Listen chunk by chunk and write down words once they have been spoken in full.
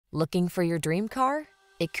Looking for your dream car?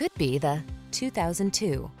 It could be the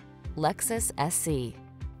 2002 Lexus SC.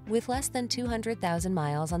 With less than 200,000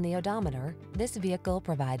 miles on the odometer, this vehicle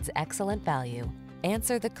provides excellent value.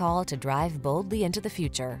 Answer the call to drive boldly into the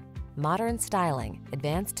future. Modern styling,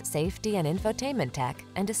 advanced safety and infotainment tech,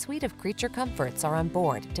 and a suite of creature comforts are on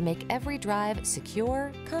board to make every drive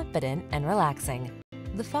secure, confident, and relaxing.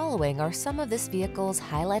 The following are some of this vehicle's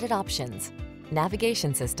highlighted options: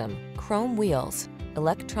 navigation system, chrome wheels,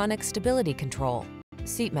 electronic stability control,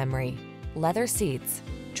 seat memory, leather seats,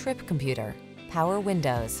 trip computer, power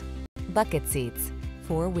windows, bucket seats,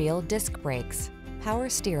 four-wheel disc brakes, power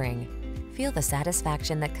steering. Feel the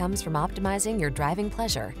satisfaction that comes from optimizing your driving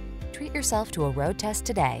pleasure. Treat yourself to a road test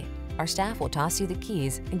today. Our staff will toss you the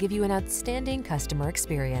keys and give you an outstanding customer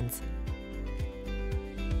experience.